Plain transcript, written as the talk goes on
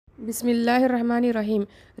بسم اللہ الرحمن الرحیم۔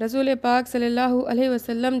 رسول پاک صلی اللہ علیہ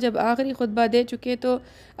وسلم جب آخری خطبہ دے چکے تو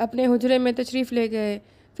اپنے حجرے میں تشریف لے گئے۔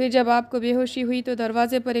 پھر جب آپ کو بے ہوشی ہوئی تو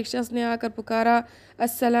دروازے پر ایک شخص نے آ کر پکارا،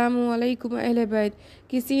 السلام علیکم اہل بیت۔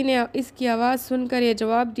 کسی نے اس کی آواز سن کر یہ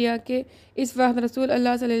جواب دیا کہ اس وقت رسول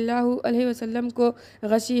اللہ صلی اللہ علیہ وسلم کو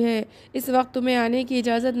غشی ہے، اس وقت تمہیں آنے کی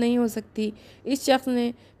اجازت نہیں ہو سکتی۔ اس شخص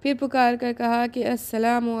نے پھر پکار کر کہا کہ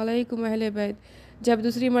السلام علیکم اہل بیت۔ جب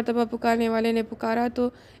دوسری مرتبہ پکارنے والے نے پکارا تو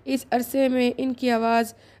اس عرصے میں ان کی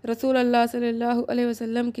آواز رسول اللہ صلی اللہ علیہ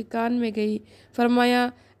وسلم کے کان میں گئی۔ فرمایا،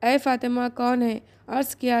 اے فاطمہ کون ہے؟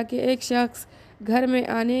 عرض کیا کہ ایک شخص گھر میں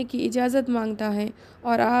آنے کی اجازت مانگتا ہے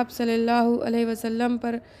اور آپ صلی اللہ علیہ وسلم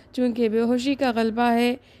پر چونکہ بے ہوشی کا غلبہ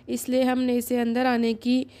ہے اس لیے ہم نے اسے اندر آنے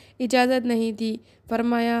کی اجازت نہیں دی۔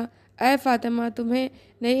 فرمایا، اے فاطمہ تمہیں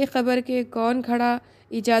نہیں خبر کہ کون کھڑا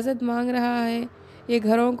اجازت مانگ رہا ہے؟ یہ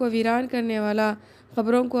گھروں کو ویران کرنے والا،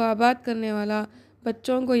 قبروں کو آباد کرنے والا،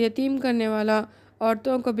 بچوں کو یتیم کرنے والا،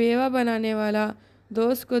 عورتوں کو بیوہ بنانے والا،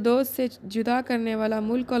 دوست کو دوست سے جدا کرنے والا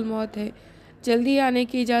ملک الموت ہے، جلدی آنے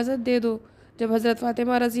کی اجازت دے دو۔ جب حضرت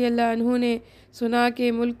فاطمہ رضی اللہ عنہ نے سنا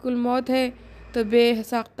کہ ملک الموت ہے تو بے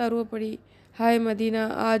ساختہ رو پڑی، ہائے مدینہ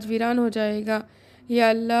آج ویران ہو جائے گا۔ یا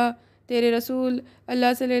اللہ، تیرے رسول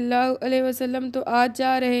اللہ صلی اللہ علیہ وسلم تو آج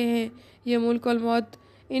جا رہے ہیں، یہ ملک الموت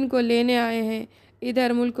ان کو لینے آئے ہیں۔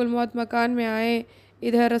 ادھر ملک الموت مکان میں آئے،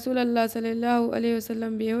 ادھر رسول اللہ صلی اللہ علیہ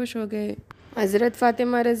وسلم بے ہوش ہو گئے۔ حضرت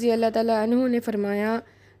فاطمہ رضی اللہ تعالیٰ عنہ نے فرمایا،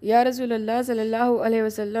 یا رسول اللہ صلی اللہ علیہ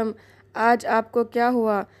وسلم آج آپ کو کیا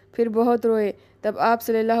ہوا؟ پھر بہت روئے۔ تب آپ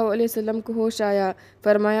صلی اللہ علیہ وسلم کو ہوش آیا۔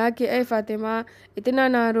 فرمایا کہ اے فاطمہ اتنا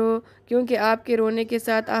نہ رو، کیونکہ آپ کے رونے کے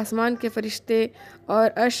ساتھ آسمان کے فرشتے اور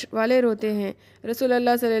عرش والے روتے ہیں۔ رسول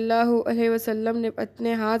اللہ صلی اللہ علیہ وسلم نے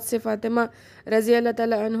اپنے ہاتھ سے فاطمہ رضی اللہ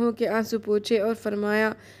تعالیٰ عنہ کے آنسو پوچھے اور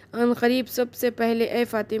فرمایا، ان قریب سب سے پہلے اے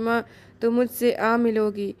فاطمہ تم مجھ سے آ ملو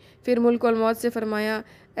گی۔ پھر ملک الموت سے فرمایا،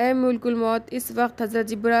 اے ملک الموت اس وقت حضرت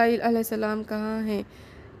جبرائیل علیہ السلام کہاں ہیں؟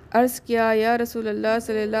 عرض کیا، یا رسول اللہ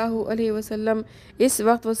صلی اللہ علیہ وسلم اس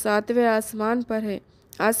وقت وہ 7ویں آسمان پر ہے۔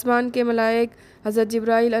 آسمان کے ملائک حضرت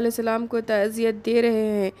جبرائیل علیہ السلام کو تعزیت دے رہے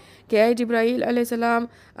ہیں کہ اے جبرائیل علیہ السلام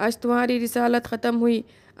آج تمہاری رسالت ختم ہوئی،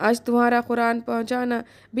 آج تمہارا قرآن پہنچانا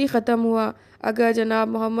بھی ختم ہوا۔ اگر جناب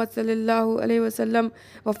محمد صلی اللہ علیہ وسلم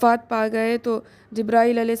وفات پا گئے تو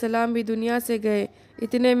جبرائیل علیہ السلام بھی دنیا سے گئے۔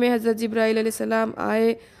 اتنے میں حضرت جبرائیل علیہ السلام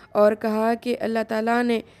آئے اور کہا کہ اللہ تعالیٰ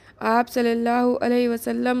نے آپ صلی اللہ علیہ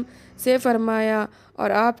وسلم سے فرمایا اور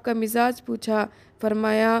آپ کا مزاج پوچھا۔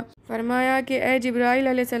 فرمایا کہ اے جبرائیل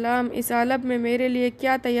علیہ السلام اس عالم میں میرے لیے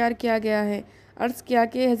کیا تیار کیا گیا ہے؟ عرض کیا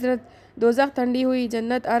کہ حضرت دوزخ ٹھنڈی ہوئی،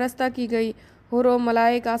 جنت آراستہ کی گئی، حور و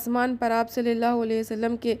ملائک آسمان پر آپ صلی اللہ علیہ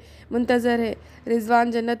وسلم کے منتظر ہے،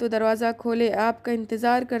 رضوان جنت و دروازہ کھولے آپ کا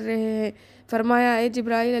انتظار کر رہے ہیں۔ فرمایا، اے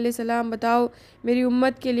جبرائیل علیہ السلام بتاؤ میری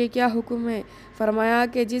امت کے لیے کیا حکم ہے؟ فرمایا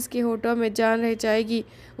کہ جس کے ہونٹوں میں جان رہ جائے گی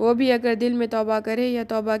وہ بھی اگر دل میں توبہ کرے یا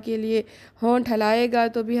توبہ کے لیے ہونٹ ہلائے گا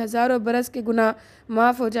تو بھی ہزاروں برس کے گناہ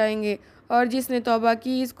معاف ہو جائیں گے، اور جس نے توبہ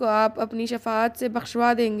کی اس کو آپ اپنی شفاعت سے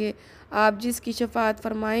بخشوا دیں گے، آپ جس کی شفاعت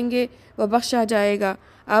فرمائیں گے وہ بخشا جائے گا۔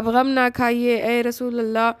 آپ غم نہ کھائیے اے رسول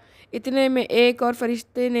اللہ۔ اتنے میں ایک اور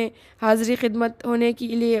فرشتے نے حاضری خدمت ہونے کے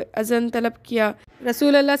لیے اذن طلب کیا۔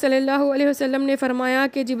 رسول اللہ صلی اللہ علیہ وسلم نے فرمایا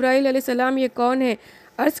کہ جبرائیل علیہ السلام یہ کون ہے؟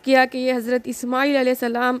 عرض کیا کہ یہ حضرت اسماعیل علیہ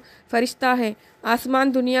السلام فرشتہ ہے،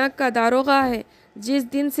 آسمان دنیا کا داروغہ ہے۔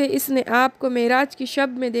 جس دن سے اس نے آپ کو معراج کی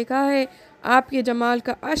شب میں دیکھا ہے آپ کے جمال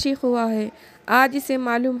کا عاشق ہوا ہے۔ آج اسے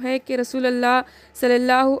معلوم ہے کہ رسول اللہ صلی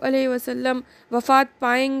اللہ علیہ وسلم وفات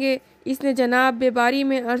پائیں گے۔ اس نے جناب باری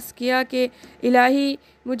میں عرض کیا کہ الہی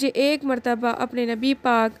مجھے ایک مرتبہ اپنے نبی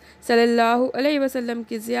پاک صلی اللہ علیہ وسلم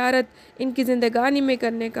کی زیارت ان کی زندگانی میں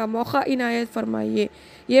کرنے کا موقع عنایت فرمائیے۔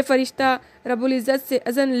 یہ فرشتہ رب العزت سے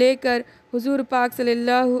اذن لے کر حضور پاک صلی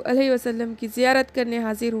اللہ علیہ وسلم کی زیارت کرنے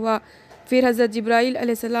حاضر ہوا۔ پھر حضرت جبرائیل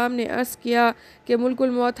علیہ السلام نے عرض کیا کہ ملک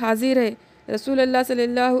الموت حاضر ہے۔ رسول اللہ صلی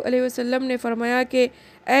اللہ علیہ وسلم نے فرمایا کہ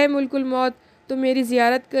اے ملک الموت تم میری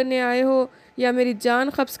زیارت کرنے آئے ہو یا میری جان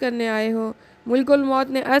قبض کرنے آئے ہو؟ ملک الموت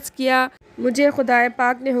نے عرض کیا، مجھے خدائے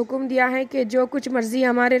پاک نے حکم دیا ہے کہ جو کچھ مرضی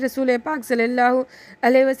ہمارے رسول پاک صلی اللہ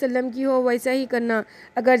علیہ وسلم کی ہو ویسا ہی کرنا،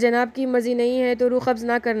 اگر جناب کی مرضی نہیں ہے تو روح قبض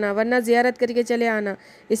نہ کرنا ورنہ زیارت کر کے چلے آنا۔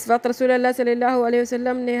 اس وقت رسول اللہ صلی اللہ علیہ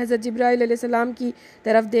وسلم نے حضرت جبرائیل علیہ السلام کی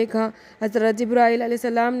طرف دیکھا۔ حضرت جبرائیل علیہ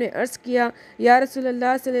السلام نے عرض کیا، یا رسول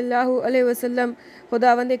اللہ صلی اللہ علیہ وسلم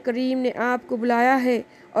خداوند کریم نے آپ کو بلایا ہے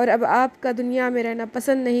اور اب آپ کا دنیا میں رہنا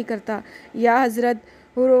پسند نہیں کرتا۔ یا حضرت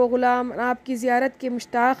حور و غلام آپ کی زیارت کے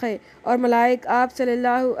مشتاق ہے اور ملائک آپ صلی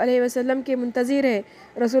اللہ علیہ وسلم کے منتظر ہے۔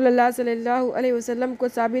 رسول اللہ صلی اللہ علیہ وسلم کو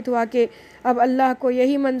ثابت ہوا کہ اب اللہ کو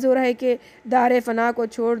یہی منظور ہے کہ دار فنا کو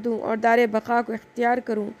چھوڑ دوں اور دار بقا کو اختیار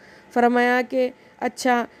کروں۔ فرمایا کہ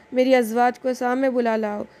اچھا، میری ازواج کو سامنے بلا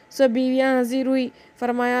لاؤ۔ سب بیویاں حاضر ہوئی۔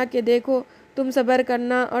 فرمایا کہ دیکھو، تم صبر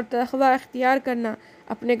کرنا اور تقوی اختیار کرنا،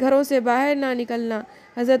 اپنے گھروں سے باہر نہ نکلنا۔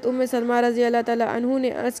 حضرت سلمہ رضی اللہ تعالیٰ عنہ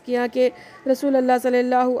نے عرض کیا کہ رسول اللہ صلی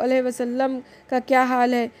اللہ علیہ وسلم کا کیا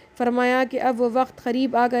حال ہے؟ فرمایا کہ اب وہ وقت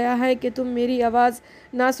قریب آ گیا ہے کہ تم میری آواز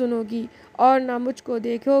نہ سنو گی اور نہ مجھ کو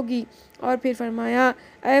دیکھو گی۔ اور پھر فرمایا،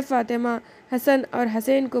 اے فاطمہ، حسن اور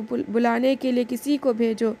حسین کو بلانے کے لیے کسی کو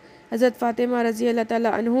بھیجو۔ حضرت فاطمہ رضی اللہ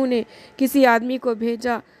تعالیٰ عنہ نے کسی آدمی کو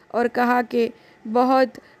بھیجا اور کہا کہ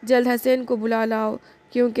بہت جلد حسین کو بلا لاؤ،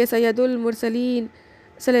 کیونکہ سید المرسلین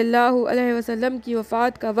صلی اللہ علیہ وسلم کی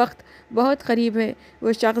وفات کا وقت بہت قریب ہے۔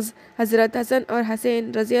 وہ شخص حضرت حسن اور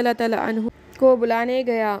حسین رضی اللہ تعالیٰ عنہ کو بلانے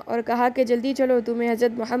گیا اور کہا کہ جلدی چلو، تمہیں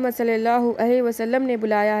حضرت محمد صلی اللہ علیہ وسلم نے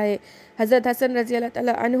بلایا ہے۔ حضرت حسن رضی اللہ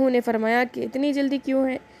تعالیٰ عنہ نے فرمایا کہ اتنی جلدی کیوں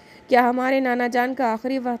ہے؟ کیا ہمارے نانا جان کا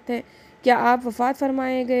آخری وقت ہے؟ کیا آپ وفات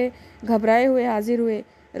فرمائے گئے؟ گھبرائے ہوئے حاضر ہوئے۔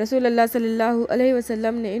 رسول اللہ صلی اللہ علیہ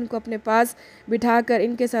وسلم نے ان کو اپنے پاس بٹھا کر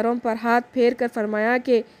ان کے سروں پر ہاتھ پھیر کر فرمایا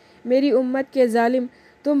کہ میری امت کے ظالم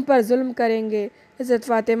تم پر ظلم کریں گے۔ حضرت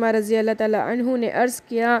فاطمہ رضی اللہ تعالیٰ عنہ نے عرض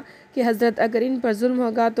کیا کہ حضرت اگر ان پر ظلم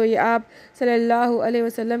ہوگا تو یہ آپ صلی اللہ علیہ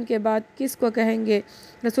وسلم کے بعد کس کو کہیں گے؟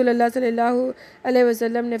 رسول اللہ صلی اللہ علیہ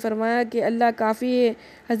وسلم نے فرمایا کہ اللہ کافی ہے۔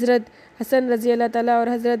 حضرت حسن رضی اللہ تعالیٰ اور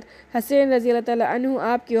حضرت حسین رضی اللہ تعالیٰ عنہ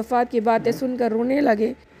آپ کی وفات کی باتیں سن کر رونے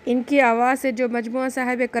لگے۔ ان کی آواز سے جو مجموعہ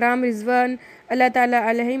صاحب کرام رضوان اللہ تعالیٰ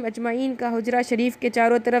علیہم اجمعین کا حجرہ شریف کے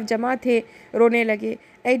چاروں طرف جمع تھے، رونے لگے۔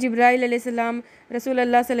 اے جبرائیل علیہ السلام، رسول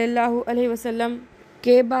اللہ صلی اللہ علیہ وسلم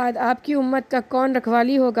کے بعد آپ کی امت کا کون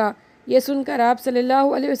رکھوالی ہوگا؟ یہ سن کر آپ صلی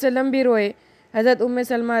اللہ علیہ وسلم بھی روئے۔ حضرت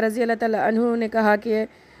سلمہ رضی اللہ تعالیٰ عنہ نے کہا کہ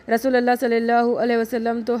رسول اللہ صلی اللہ علیہ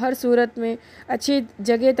وسلم تو ہر صورت میں اچھی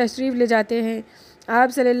جگہ تشریف لے جاتے ہیں،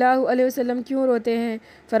 آپ صلی اللہ علیہ وسلم کیوں روتے ہیں؟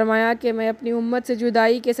 فرمایا کہ میں اپنی امت سے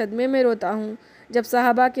جدائی کے صدمے میں روتا ہوں۔ جب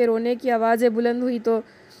صحابہ کے رونے کی آوازیں بلند ہوئی تو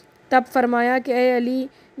تب فرمایا کہ اے علی،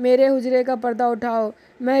 میرے حجرے کا پردہ اٹھاؤ،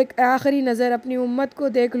 میں ایک آخری نظر اپنی امت کو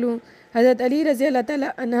دیکھ لوں۔ حضرت علی رضی اللہ تعالیٰ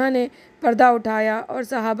عنہ نے پردہ اٹھایا اور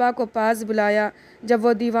صحابہ کو پاس بلایا۔ جب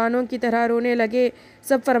وہ دیوانوں کی طرح رونے لگے،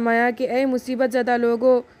 سب فرمایا کہ اے مصیبت زدہ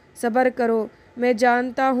لوگو، صبر کرو، میں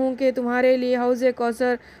جانتا ہوں کہ تمہارے لیے حوض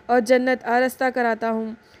کوثر اور جنت آرستہ کراتا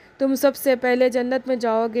ہوں، تم سب سے پہلے جنت میں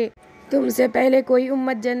جاؤ گے، تم سے پہلے کوئی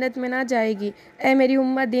امت جنت میں نہ جائے گی۔ اے میری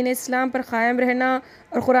امت، دین اسلام پر قائم رہنا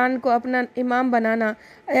اور قرآن کو اپنا امام بنانا۔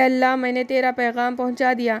 اے اللہ، میں نے تیرا پیغام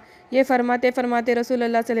پہنچا دیا۔ یہ فرماتے فرماتے رسول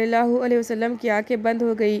اللہ صلی اللہ علیہ وسلم کی آنکھیں بند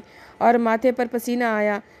ہو گئی اور ماتھے پر پسینہ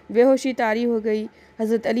آیا، بے ہوشی طاری ہو گئی۔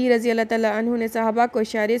 حضرت علی رضی اللہ تعالیٰ عنہ نے صحابہ کو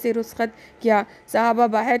اشارے سے رخصت کیا، صحابہ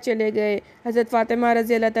باہر چلے گئے۔ حضرت فاطمہ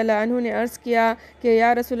رضی اللہ تعالیٰ عنہ نے عرض کیا کہ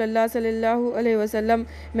یا رسول اللہ صلی اللہ علیہ وسلم،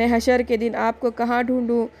 میں حشر کے دن آپ کو کہاں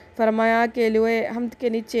ڈھونڈوں؟ فرمایا کہ لوح حمد کے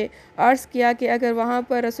نیچے۔ عرض کیا کہ اگر وہاں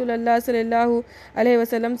پر رسول اللہ صلی اللہ علیہ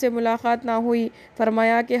وسلم سے ملاقات نہ ہوئی،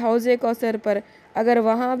 فرمایا کہ حوض کوثر پر۔ اگر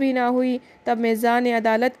وہاں بھی نہ ہوئی تب میزان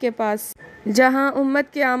عدالت کے پاس، جہاں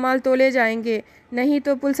امت کے اعمال تولے جائیں گے، نہیں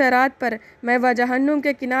تو پل صراط پر میں جہنم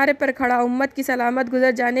کے کنارے پر کھڑا امت کی سلامت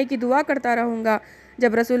گزر جانے کی دعا کرتا رہوں گا۔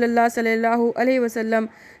 جب رسول اللہ صلی اللہ علیہ وسلم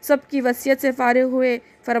سب کی وصیت سے فارغ ہوئے،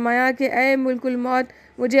 فرمایا کہ اے ملک الموت،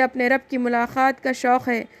 مجھے اپنے رب کی ملاقات کا شوق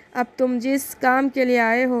ہے، اب تم جس کام کے لیے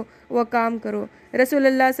آئے ہو وہ کام کرو۔ رسول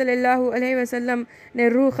اللہ صلی اللہ علیہ وسلم نے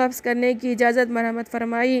روح قبض کرنے کی اجازت مرحمت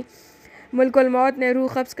فرمائی۔ ملک الموت نے روح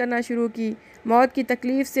قبض کرنا شروع کی۔ موت کی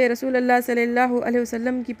تکلیف سے رسول اللہ صلی اللہ علیہ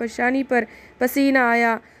وسلم کی پیشانی پر پسینہ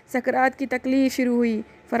آیا، سکرات کی تکلیف شروع ہوئی۔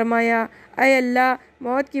 فرمایا، اے اللہ،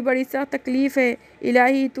 موت کی بڑی سخت تکلیف ہے،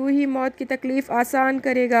 الہی تو ہی موت کی تکلیف آسان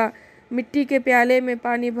کرے گا۔ مٹی کے پیالے میں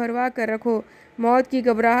پانی بھروا کر رکھو۔ موت کی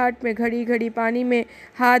گھبراہٹ میں گھڑی گھڑی پانی میں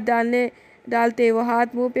ہاتھ ڈالتے وہ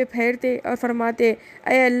ہاتھ منہ پہ پھیرتے اور فرماتے،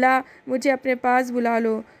 اے اللہ، مجھے اپنے پاس بلا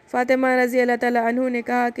لو۔ فاطمہ رضی اللہ تعالیٰ عنہ نے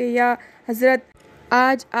کہا کہ یا حضرت،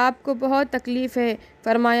 آج آپ کو بہت تکلیف ہے۔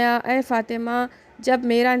 فرمایا، اے فاطمہ، جب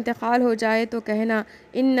میرا انتقال ہو جائے تو کہنا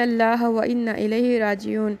ان اللہ و انا الیہ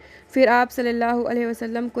راجعون۔ پھر آپ صلی اللہ علیہ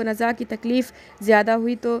وسلم کو نزا کی تکلیف زیادہ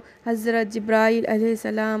ہوئی تو حضرت جبرائیل علیہ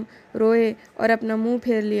السلام روئے اور اپنا منہ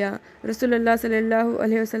پھیر لیا۔ رسول اللہ صلی اللہ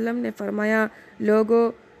علیہ وسلم نے فرمایا، لوگو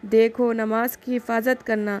دیکھو، نماز کی حفاظت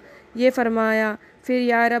کرنا۔ یہ فرمایا، پھر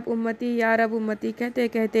یا رب امتی، یا رب امتی کہتے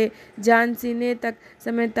کہتے جان سینے تک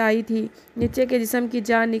سمیٹ آئی تھی، نیچے کے جسم کی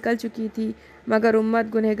جان نکل چکی تھی، مگر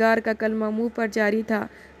امت گنہگار کا کلمہ منہ پر جاری تھا۔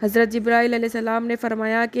 حضرت جبرائیل علیہ السلام نے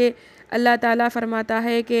فرمایا کہ اللہ تعالیٰ فرماتا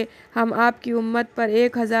ہے کہ ہم آپ کی امت پر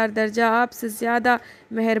 1000 درجہ آپ سے زیادہ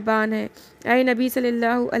مہربان ہیں۔ اے نبی صلی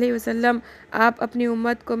اللہ علیہ وسلم، آپ اپنی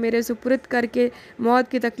امت کو میرے سپرد کر کے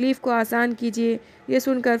موت کی تکلیف کو آسان کیجیے۔ یہ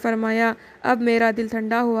سن کر فرمایا، اب میرا دل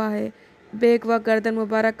ٹھنڈا ہوا ہے۔ بیک وقت گردن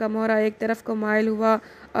مبارک کا مہرہ ایک طرف کو مائل ہوا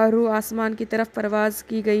اور روح آسمان کی طرف پرواز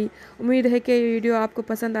کی گئی۔ امید ہے کہ یہ ویڈیو آپ کو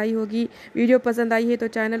پسند آئی ہوگی۔ ویڈیو پسند آئی ہے تو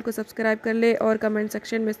چینل کو سبسکرائب کر لے اور کمنٹ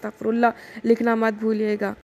سیکشن میں استغفر اللہ لکھنا مت بھولیے گا۔